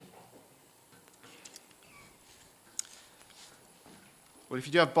Well, if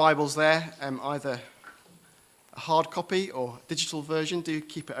you do have Bibles there, either a hard copy or digital version, do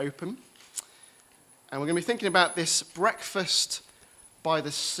keep it open. And we're going to be thinking about this breakfast by the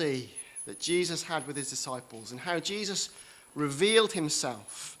sea that Jesus had with his disciples and how Jesus revealed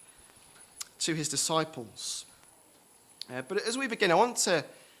himself to his disciples. But as we begin, I want to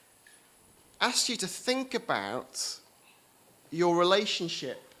ask you to think about your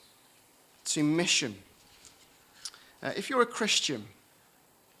relationship to mission. If you're a Christian,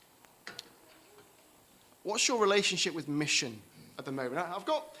 what's your relationship with mission at the moment? I've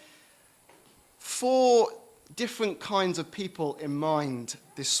got 4 different kinds of people in mind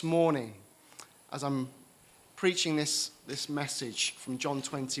this morning as I'm preaching this message from John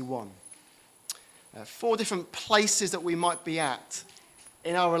 21. 4 different places that we might be at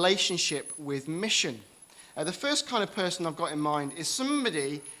in our relationship with mission. The first kind of person I've got in mind is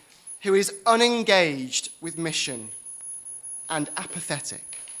somebody who is unengaged with mission and apathetic.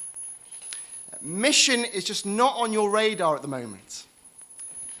 Mission is just not on your radar at the moment.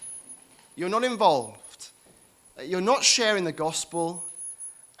 You're not involved. You're not sharing the gospel.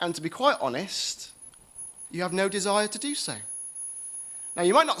 And to be quite honest, you have no desire to do so. Now,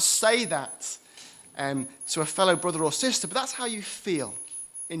 you might not say that to a fellow brother or sister, but that's how you feel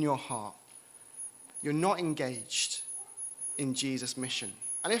in your heart. You're not engaged in Jesus' mission.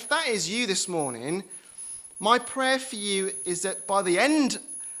 And if that is you this morning, my prayer for you is that by the end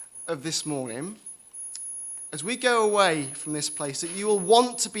of this morning, as we go away from this place, that you will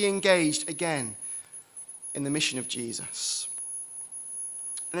want to be engaged again in the mission of Jesus.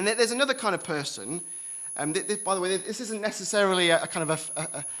 And then there's another kind of person, by the way, this isn't necessarily a kind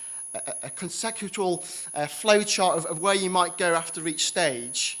of a consecutive flow chart of where you might go after each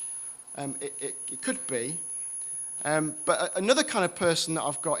stage. It could be. But another kind of person that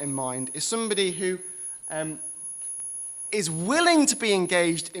I've got in mind is somebody who is willing to be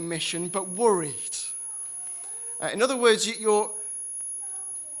engaged in mission but worried. In other words, you're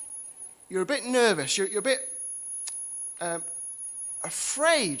a bit nervous, you're a bit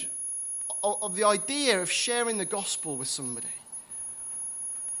afraid of the idea of sharing the gospel with somebody.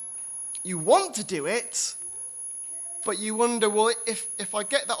 You want to do it, but you wonder, well, if I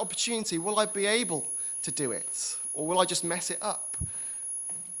get that opportunity, will I be able to do it? Or will I just mess it up?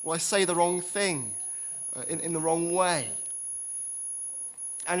 Will I say the wrong thing in the wrong way?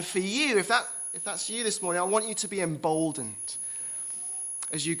 And for you, if that's you this morning, I want you to be emboldened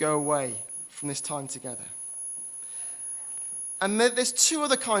as you go away from this time together. And there's 2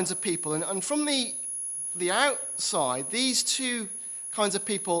 other kinds of people. And from the outside, these 2 kinds of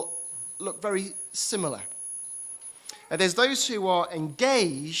people look very similar. There's those who are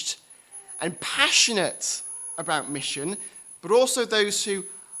engaged and passionate about mission, but also those who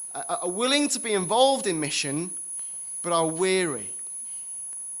are willing to be involved in mission, but are weary.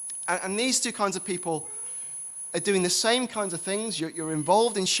 And these 2 kinds of people are doing the same kinds of things. You're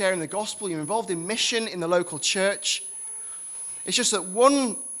involved in sharing the gospel. You're involved in mission in the local church. It's just that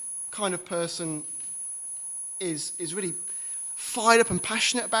one kind of person is really fired up and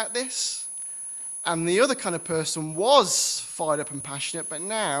passionate about this, and the other kind of person was fired up and passionate, but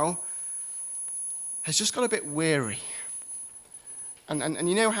now has just got a bit weary. And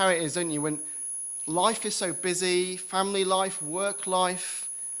you know how it is, don't you? When life is so busy, family life, work life,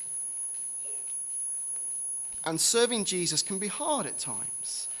 and serving Jesus can be hard at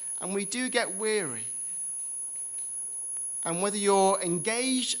times. And we do get weary. And whether you're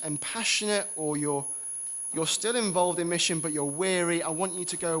engaged and passionate or you're still involved in mission but you're weary, I want you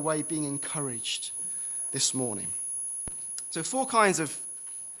to go away being encouraged this morning. So 4 kinds of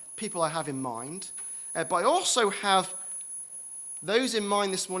people I have in mind. But I also have those in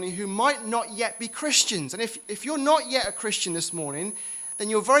mind this morning who might not yet be Christians. And if you're not yet a Christian this morning, then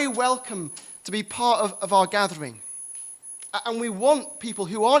you're very welcome to be part of our gathering. And we want people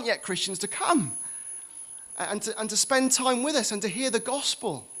who aren't yet Christians to come and to spend time with us and to hear the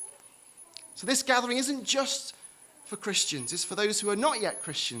gospel. So this gathering isn't just for Christians, it's for those who are not yet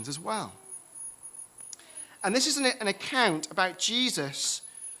Christians as well. And this is an account about Jesus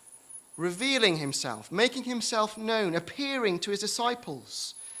revealing himself, making himself known, appearing to his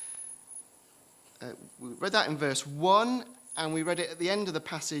disciples. We read that in verse 1, and we read it at the end of the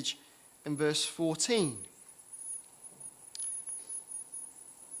passage in verse 14.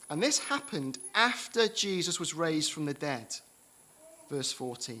 And this happened after Jesus was raised from the dead. Verse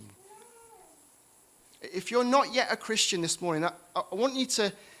 14. If you're not yet a Christian this morning, I want you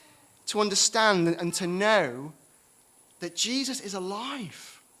to understand and to know that Jesus is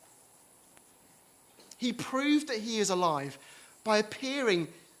alive. He proved that he is alive by appearing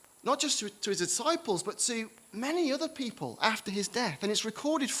not just to his disciples, but to many other people after his death. And it's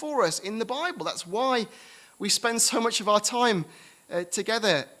recorded for us in the Bible. That's why we spend so much of our time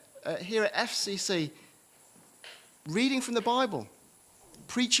together here at FCC, reading from the Bible,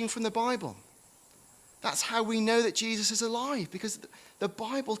 preaching from the Bible. That's how we know that Jesus is alive, because the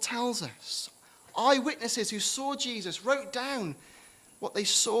Bible tells us. Eyewitnesses who saw Jesus wrote down what they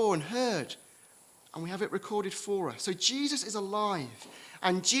saw and heard, and we have it recorded for us. So Jesus is alive,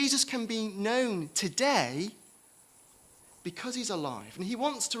 and Jesus can be known today because he's alive. And he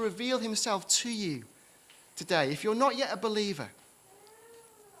wants to reveal himself to you today. If you're not yet a believer,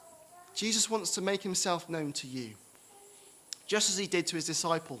 Jesus wants to make himself known to you, just as he did to his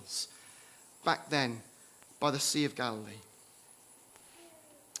disciples back then by the Sea of Galilee.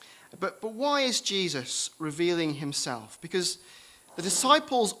 But why is Jesus revealing himself? Because the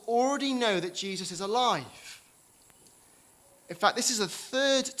disciples already know that Jesus is alive. In fact, this is the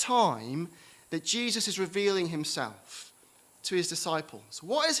third time that Jesus is revealing himself to his disciples.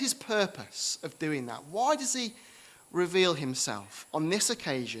 What is his purpose of doing that? Why does he reveal himself on this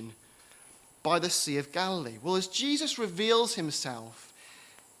occasion by the Sea of Galilee? Well, as Jesus reveals himself,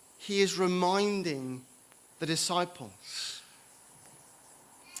 he is reminding the disciples.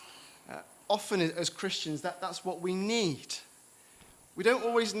 Often as Christians, that's what we need. We don't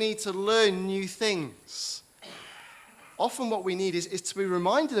always need to learn new things. Often what we need is to be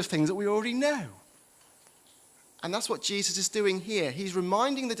reminded of things that we already know. And that's what Jesus is doing here. He's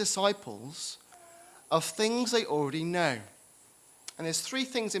reminding the disciples of things they already know. And there's three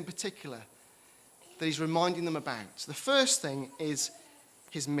things in particular that he's reminding them about. The first thing is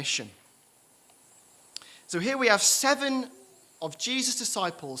his mission. So here we have 7 of Jesus'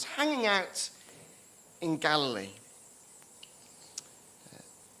 disciples hanging out in Galilee.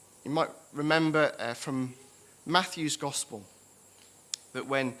 You might remember from Matthew's Gospel that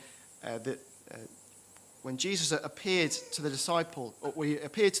when Jesus appeared to the disciples, or he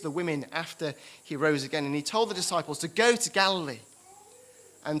appeared to the women after he rose again, and he told the disciples to go to Galilee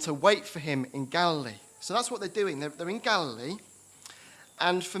and to wait for him in Galilee. So that's what they're doing. They're in Galilee.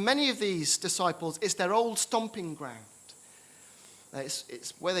 And for many of these disciples, it's their old stomping ground.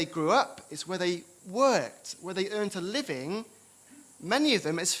 It's where they grew up. It's where they worked, where they earned a living, many of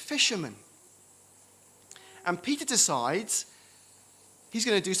them as fishermen. And Peter decides he's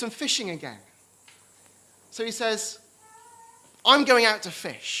going to do some fishing again. So he says, I'm going out to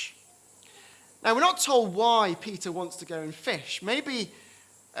fish. Now, we're not told why Peter wants to go and fish. Maybe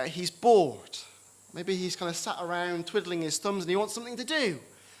he's bored. Maybe he's kind of sat around twiddling his thumbs and he wants something to do.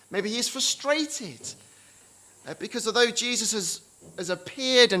 Maybe he's frustrated. Because although Jesus has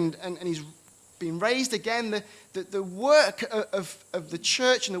appeared and he's been raised again, the work of the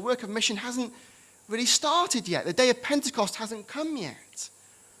church and the work of mission hasn't really started yet. The day of Pentecost hasn't come yet.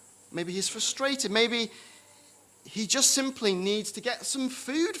 Maybe he's frustrated. Maybe he just simply needs to get some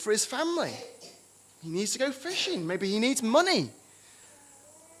food for his family. He needs to go fishing. Maybe he needs money.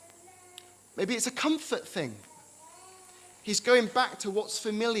 Maybe it's a comfort thing. He's going back to what's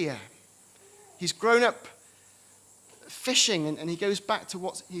familiar. He's grown up fishing and he goes back to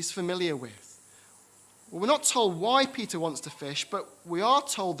what he's familiar with. Well, we're not told why Peter wants to fish, but we are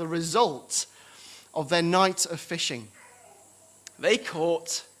told the result of their night of fishing. They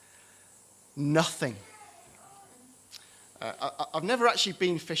caught nothing. I've never actually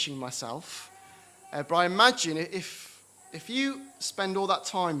been fishing myself, but I imagine if you spend all that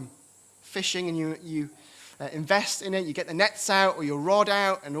time fishing and you invest in it, you get the nets out or your rod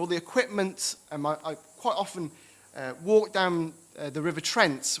out and all the equipment, and I quite often walk down the River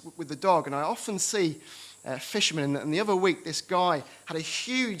Trent with the dog, and I often see fishermen. And the other week, this guy had a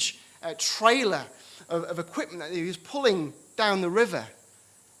huge trailer of equipment that he was pulling down the river.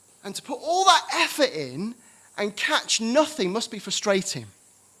 And to put all that effort in and catch nothing must be frustrating.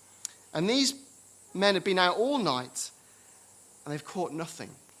 And these men have been out all night and they've caught nothing.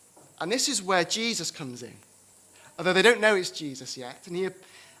 And this is where Jesus comes in, although they don't know it's Jesus yet. And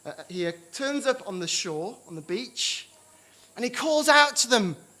he turns up on the shore, on the beach, and he calls out to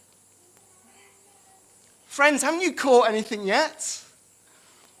them, "Friends, haven't you caught anything yet?"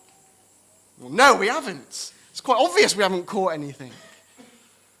 Well, no, we haven't. It's quite obvious we haven't caught anything.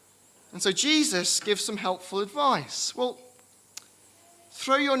 And so Jesus gives some helpful advice. Well,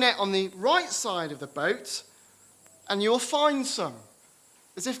 throw your net on the right side of the boat and you'll find some.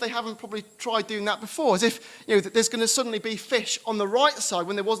 As if they haven't probably tried doing that before. As if, that there's going to suddenly be fish on the right side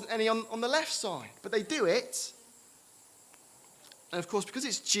when there wasn't any on the left side. But they do it. And of course, because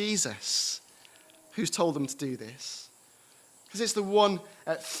it's Jesus who's told them to do this, because it's the one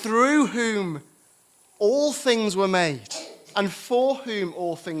through whom all things were made, and for whom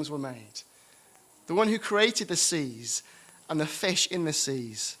all things were made. The one who created the seas and the fish in the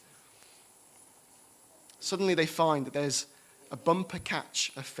seas. Suddenly they find that there's a bumper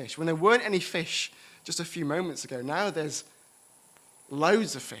catch of fish. When there weren't any fish just a few moments ago, now there's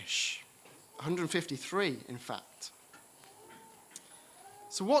loads of fish. 153, in fact.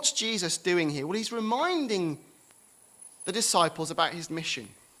 So what's Jesus doing here? Well, he's reminding the disciples about his mission.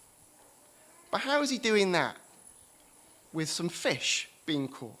 But how is he doing that? With some fish being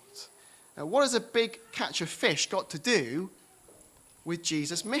caught. Now, what has a big catch of fish got to do with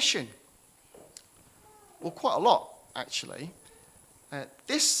Jesus' mission? Well, quite a lot, actually.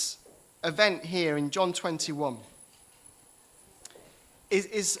 This event here in John 21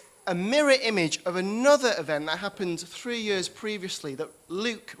 is a mirror image of another event that happened 3 years previously that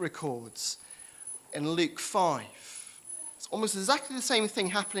Luke records in Luke 5. It's almost exactly the same thing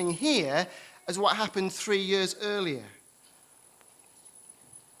happening here as what happened 3 years earlier.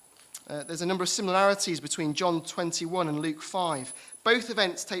 There's a number of similarities between John 21 and Luke 5. Both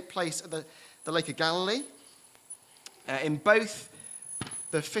events take place at the Lake of Galilee. In both,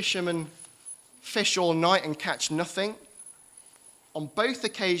 the fishermen fish all night and catch nothing. On both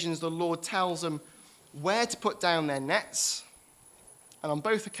occasions, the Lord tells them where to put down their nets. And on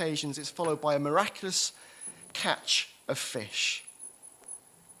both occasions, it's followed by a miraculous catch of fish.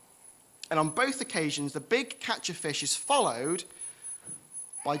 And on both occasions, the big catch of fish is followed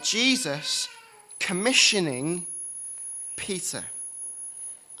by Jesus commissioning Peter,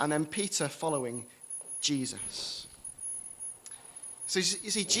 and then Peter following Jesus. So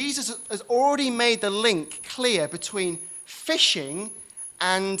you see, Jesus has already made the link clear between fishing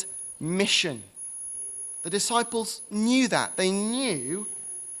and mission. The disciples knew that. They knew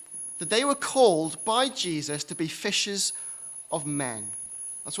that they were called by Jesus to be fishers of men.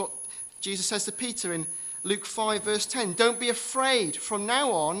 That's what Jesus says to Peter in Luke 5, verse 10. Don't be afraid. From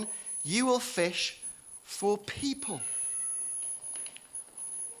now on, you will fish for people.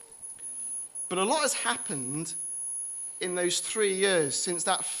 But a lot has happened in those 3 years since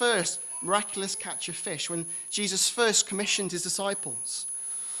that first miraculous catch of fish, when Jesus first commissioned his disciples.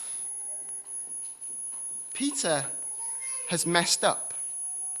 Peter has messed up,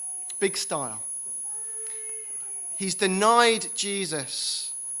 big style. He's denied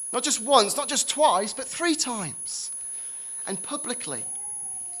Jesus. Not just once, not just twice, but 3 times. And publicly.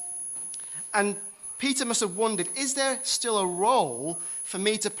 And Peter must have wondered, is there still a role for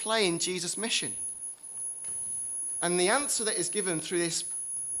me to play in Jesus' mission? And the answer that is given through this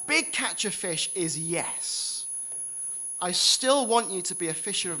big catch of fish is yes. I still want you to be a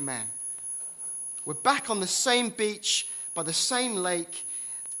fisher of men. We're back on the same beach, by the same lake.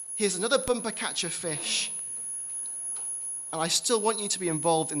 Here's another bumper catch of fish. And I still want you to be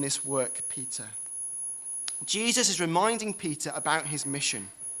involved in this work, Peter. Jesus is reminding Peter about his mission.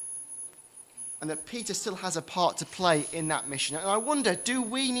 And that Peter still has a part to play in that mission. And I wonder, do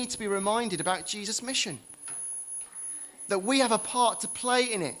we need to be reminded about Jesus' mission? That we have a part to play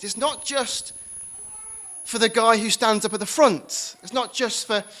in it. It's not just for the guy who stands up at the front. It's not just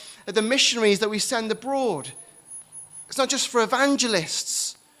for the missionaries that we send abroad. It's not just for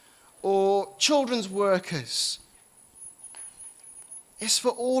evangelists or children's workers. It's for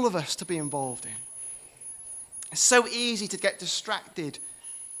all of us to be involved in. It's so easy to get distracted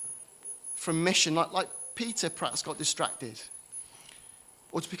from mission, like Peter perhaps got distracted,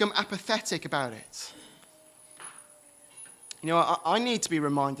 or to become apathetic about it. You know, I need to be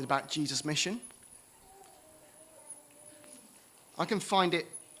reminded about Jesus' mission. I can find it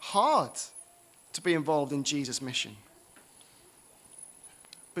hard to be involved in Jesus' mission.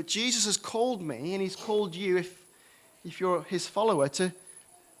 But Jesus has called me, and he's called you, if you're his follower, to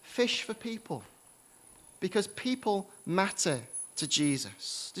fish for people. Because people matter to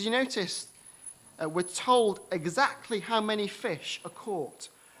Jesus. Did you notice? We're told exactly how many fish are caught.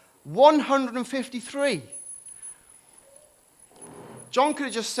 153. John could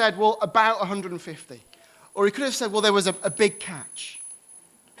have just said, well, about 150. Or he could have said, well, there was a big catch.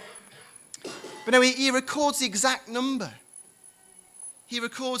 But no, he records the exact number. He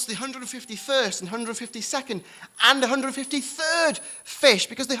records the 151st and 152nd and 153rd fish,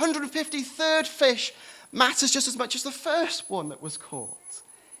 because the 153rd fish matters just as much as the first one that was caught.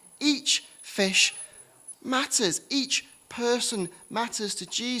 Each fish matters. Each person matters to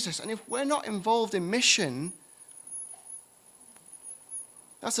Jesus. And if we're not involved in mission,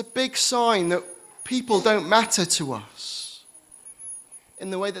 that's a big sign that people don't matter to us in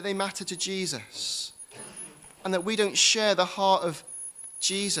the way that they matter to Jesus, and that we don't share the heart of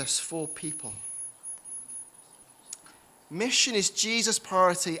Jesus for people. Mission is Jesus'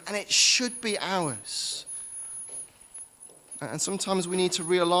 priority, and it should be ours. And sometimes we need to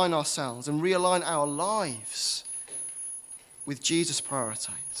realign ourselves and realign our lives with Jesus'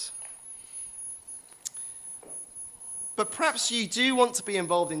 priorities. But perhaps you do want to be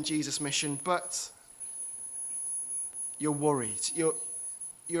involved in Jesus' mission, but you're worried.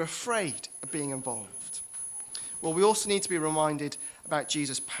 You're afraid of being involved. Well, we also need to be reminded about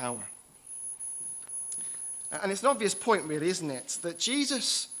Jesus' power. And it's an obvious point, really, isn't it? That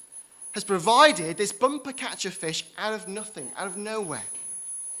Jesus has provided this bumper catch of fish out of nothing, out of nowhere.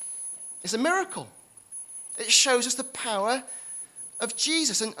 It's a miracle. It shows us the power of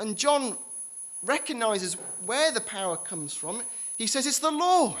Jesus. And John recognizes where the power comes from. He says it's the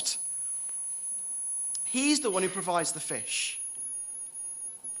Lord. He's the one who provides the fish.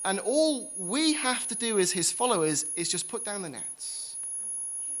 And all we have to do as his followers is just put down the nets.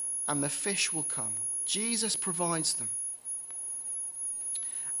 And the fish will come. Jesus provides them.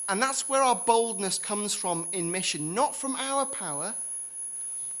 And that's where our boldness comes from in mission. Not from our power.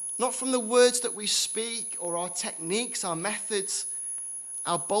 Not from the words that we speak or our techniques, our methods.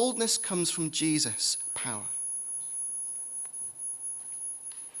 Our boldness comes from Jesus' power.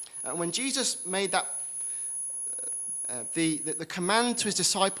 And when Jesus made that the command to his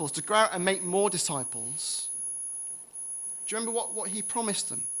disciples to go out and make more disciples, do you remember what he promised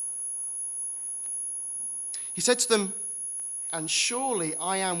them? He said to them, "And surely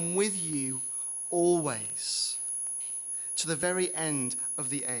I am with you always, to the very end of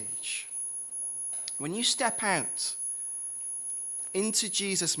the age." When you step out into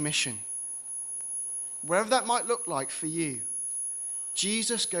Jesus' mission, wherever that might look like for you,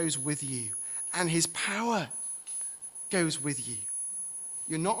 Jesus goes with you, and his power goes with you.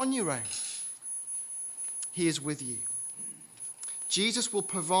 You're not on your own. He is with you. Jesus will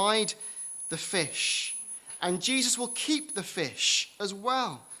provide the fish, and Jesus will keep the fish as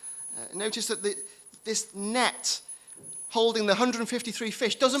well. Notice that this net holding the 153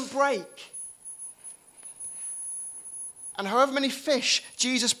 fish doesn't break. And however many fish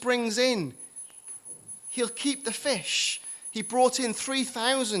Jesus brings in, he'll keep the fish. He brought in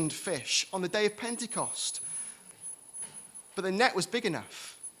 3,000 fish on the day of Pentecost. But the net was big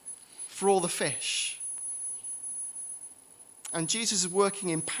enough for all the fish. And Jesus is working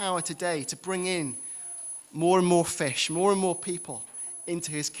in power today to bring in more and more fish, more and more people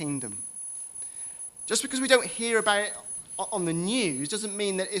into his kingdom. Just because we don't hear about it on the news doesn't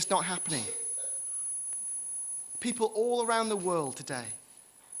mean that it's not happening. People all around the world today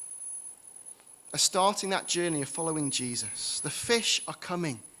are starting that journey of following Jesus. The fish are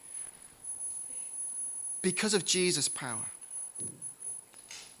coming because of Jesus' power.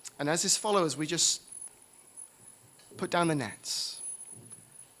 And as his followers, we just put down the nets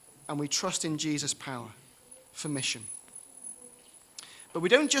and we trust in Jesus' power for mission. But we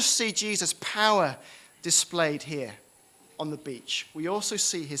don't just see Jesus' power displayed here on the beach. We also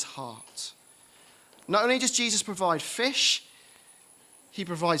see his heart. Not only does Jesus provide fish, he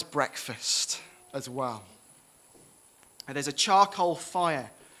provides breakfast as well. And there's a charcoal fire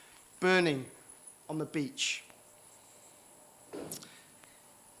burning on the beach.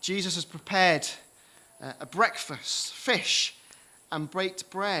 Jesus has prepared a breakfast, fish and baked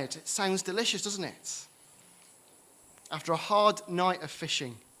bread. It sounds delicious, doesn't it? After a hard night of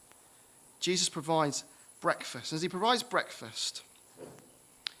fishing, Jesus provides breakfast. As he provides breakfast,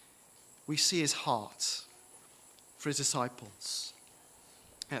 we see his heart for his disciples.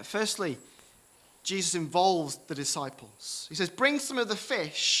 Firstly, Jesus involves the disciples. He says, "Bring some of the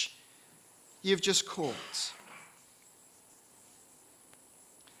fish you've just caught."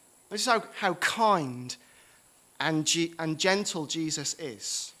 Notice how kind and gentle Jesus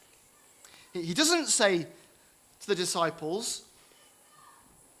is. He doesn't say to the disciples,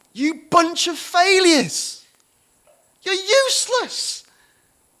 "You bunch of failures. You're useless.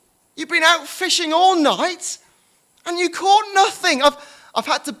 You've been out fishing all night and you caught nothing. I've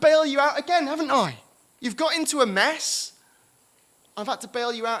had to bail you out again, haven't I? You've got into a mess. I've had to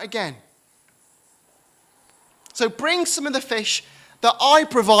bail you out again. So bring some of the fish that I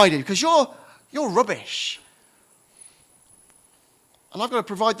provided, because you're rubbish. And I've got to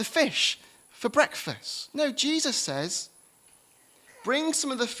provide the fish for breakfast." No, Jesus says, bring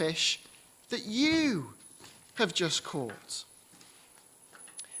some of the fish that you have just caught.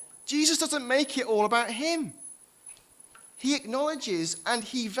 Jesus doesn't make it all about him. He acknowledges and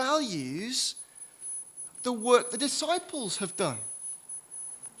he values the work the disciples have done.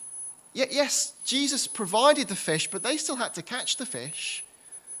 Yes, Jesus provided the fish, but they still had to catch the fish.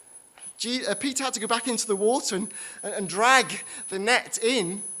 Peter had to go back into the water and drag the net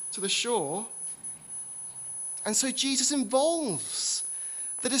in to the shore. And so Jesus involves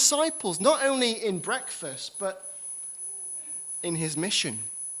the disciples, not only in breakfast, but in his mission.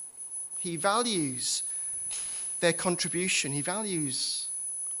 He values their contribution. He values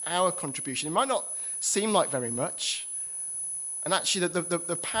our contribution. It might not seem like very much. And actually,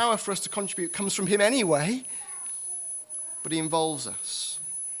 the power for us to contribute comes from him anyway. But he involves us.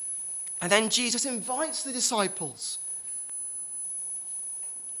 And then Jesus invites the disciples.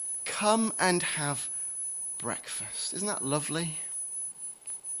 Come and have breakfast. Isn't that lovely?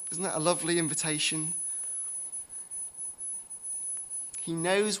 Isn't that a lovely invitation? He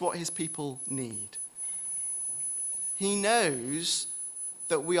knows what his people need. He knows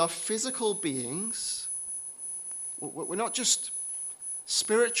that we are physical beings. We're not just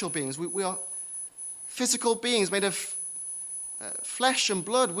spiritual beings. We are physical beings made of flesh and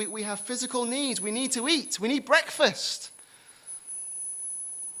blood. We have physical needs. We need to eat. We need breakfast.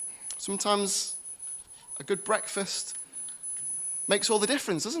 Sometimes a good breakfast makes all the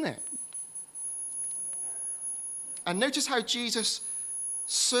difference, doesn't it? And notice how Jesus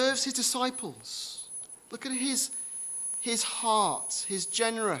serves his disciples. Look at his heart, his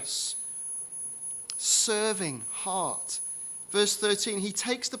generous, serving heart. Verse 13, he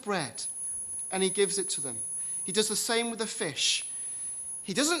takes the bread and he gives it to them. He does the same with the fish.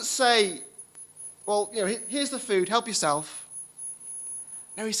 He doesn't say, well, here's the food, help yourself.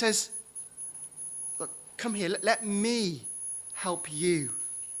 No, he says, look, come here, let me help you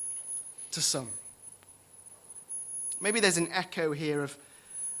to some. Maybe there's an echo here of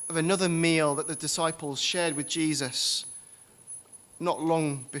another meal that the disciples shared with Jesus not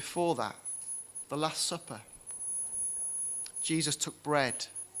long before that, the Last Supper. Jesus took bread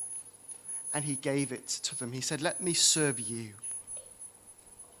and he gave it to them. He said, let me serve you.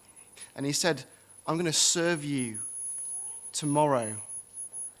 And he said, I'm going to serve you tomorrow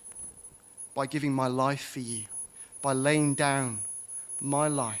by giving my life for you, by laying down my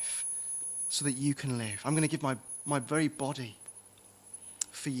life so that you can live. I'm going to give my very body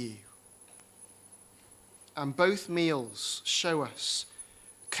for you. And both meals show us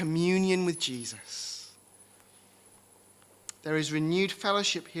communion with Jesus. There is renewed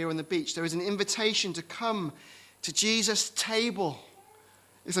fellowship here on the beach. There is an invitation to come to Jesus' table.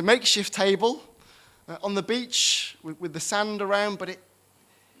 It's a makeshift table on the beach with the sand around, but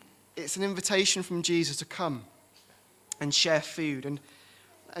it's an invitation from Jesus to come and share food.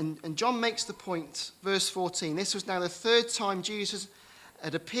 And John makes the point, verse 14, this was now the third time Jesus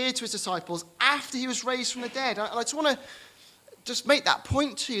had appeared to his disciples after he was raised from the dead. And I just want to make that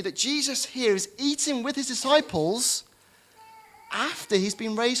point to you, that Jesus here is eating with his disciples after he's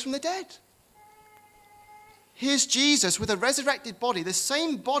been raised from the dead. Here's Jesus with a resurrected body, the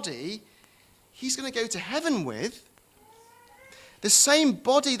same body he's going to go to heaven with, the same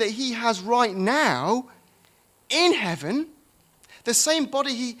body that he has right now in heaven, the same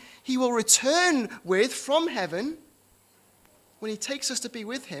body he will return with from heaven when he takes us to be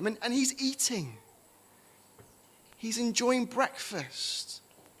with him, and he's eating. He's enjoying breakfast.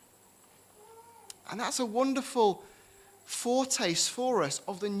 And that's a wonderful foretaste for us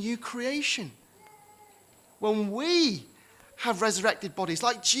of the new creation. When we have resurrected bodies,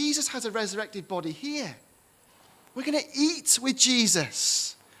 like Jesus has a resurrected body here, we're going to eat with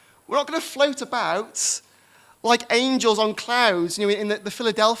Jesus. We're not going to float about like angels on clouds, in the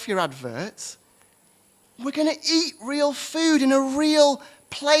Philadelphia advert. We're going to eat real food in a real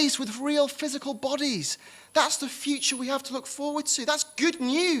place with real physical bodies. That's the future we have to look forward to. That's good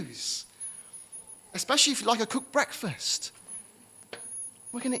news, especially if you like a cooked breakfast.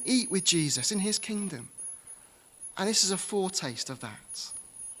 We're going to eat with Jesus in his kingdom. And this is a foretaste of that.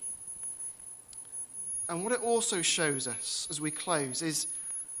 And what it also shows us as we close is,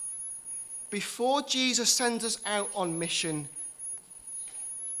 before Jesus sends us out on mission,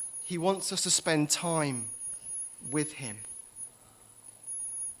 he wants us to spend time with him.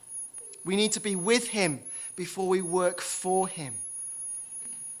 We need to be with him before we work for him.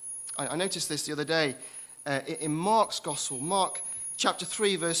 I noticed this the other day in Mark's Gospel, Mark chapter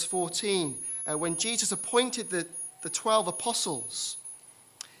 3, verse 14, when Jesus appointed the 12 apostles,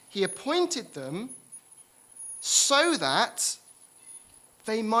 he appointed them so that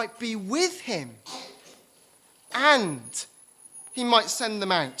they might be with him and he might send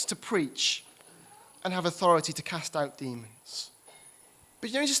them out to preach and have authority to cast out demons. But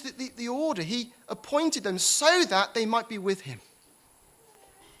just the order. He appointed them so that they might be with him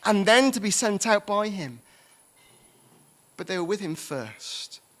and then to be sent out by him. But they were with him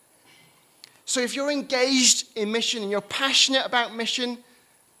first. So if you're engaged in mission and you're passionate about mission,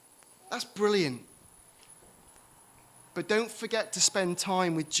 that's brilliant. But don't forget to spend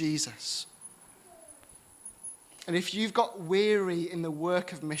time with Jesus. And if you've got weary in the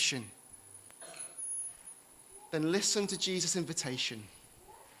work of mission, then listen to Jesus' invitation.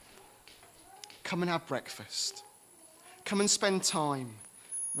 Come and have breakfast. Come and spend time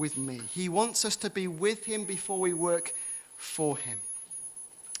with me. He wants us to be with him before we work for him.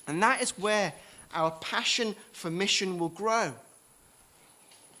 And that is where our passion for mission will grow.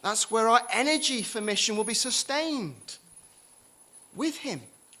 That's where our energy for mission will be sustained. With him.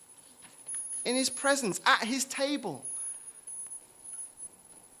 In his presence, at his table.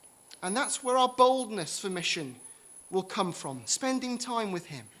 And that's where our boldness for mission will come from. Spending time with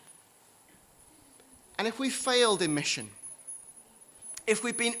him. And if we failed in mission, if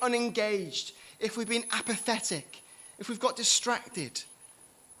we've been unengaged, if we've been apathetic, if we've got distracted,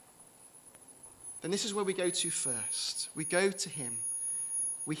 then this is where we go to first. We go to him.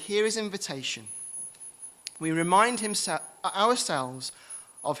 We hear his invitation. We remind ourselves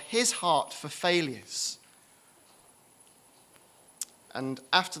of his heart for failures. And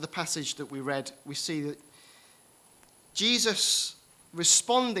after the passage that we read, we see that Jesus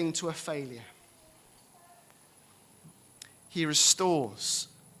responding to a failure, he restores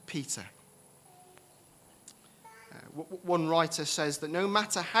Peter. One writer says that no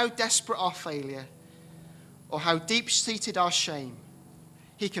matter how desperate our failure or how deep-seated our shame,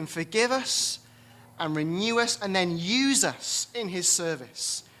 he can forgive us and renew us and then use us in his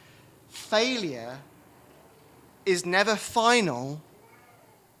service. Failure is never final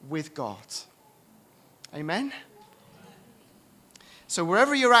with God. Amen? So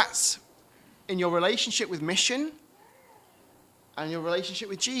wherever you're at in your relationship with mission and your relationship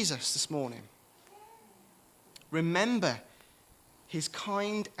with Jesus this morning, remember his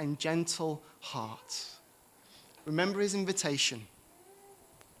kind and gentle heart. Remember his invitation.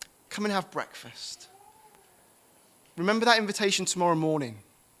 Come and have breakfast. Remember that invitation tomorrow morning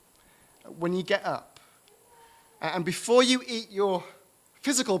when you get up. And before you eat your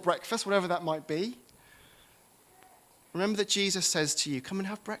physical breakfast, whatever that might be, remember that Jesus says to you, come and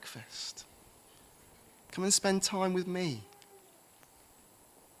have breakfast. Come and spend time with me.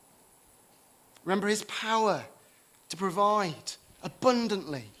 Remember his power to provide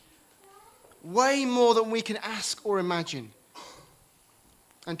abundantly, way more than we can ask or imagine.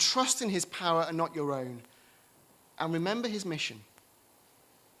 And trust in his power and not your own. And remember his mission.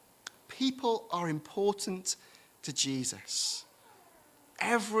 People are important to Jesus.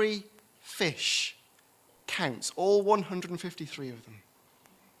 Every fish counts, all 153 of them.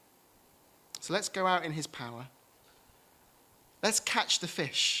 So let's go out in his power. Let's catch the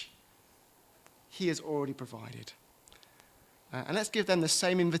fish he has already provided. And let's give them the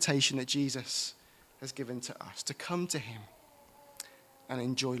same invitation that Jesus has given to us, to come to him and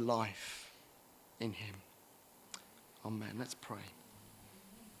enjoy life in him. Amen. Let's pray.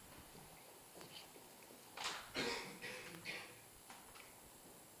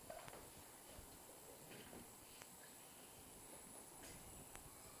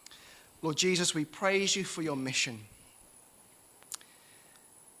 Lord Jesus, we praise you for your mission.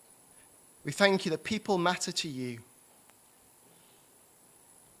 We thank you that people matter to you.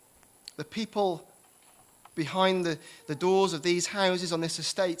 The people behind the doors of these houses on this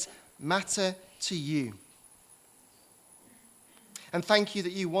estate matter to you. And thank you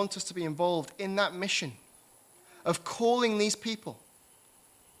that you want us to be involved in that mission of calling these people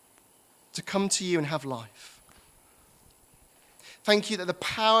to come to you and have life. Thank you that the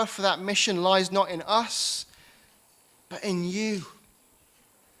power for that mission lies not in us, but in you.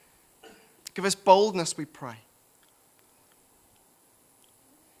 Give us boldness, we pray.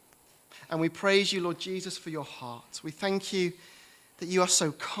 And we praise you, Lord Jesus, for your heart. We thank you that you are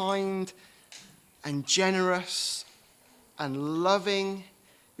so kind and generous and loving.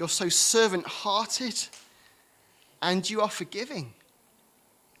 You're so servant-hearted, and you are forgiving.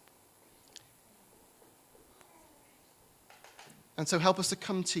 And so help us to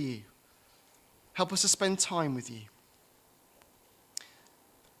come to you. Help us to spend time with you.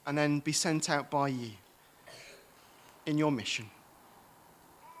 And then be sent out by you in your mission.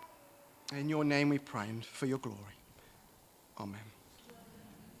 In your name we pray and for your glory. Amen.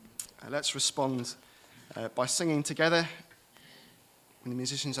 Let's respond by singing together. When the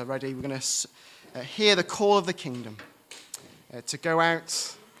musicians are ready, we're going to hear the call of the kingdom to go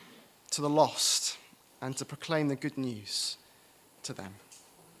out to the lost and to proclaim the good news to them.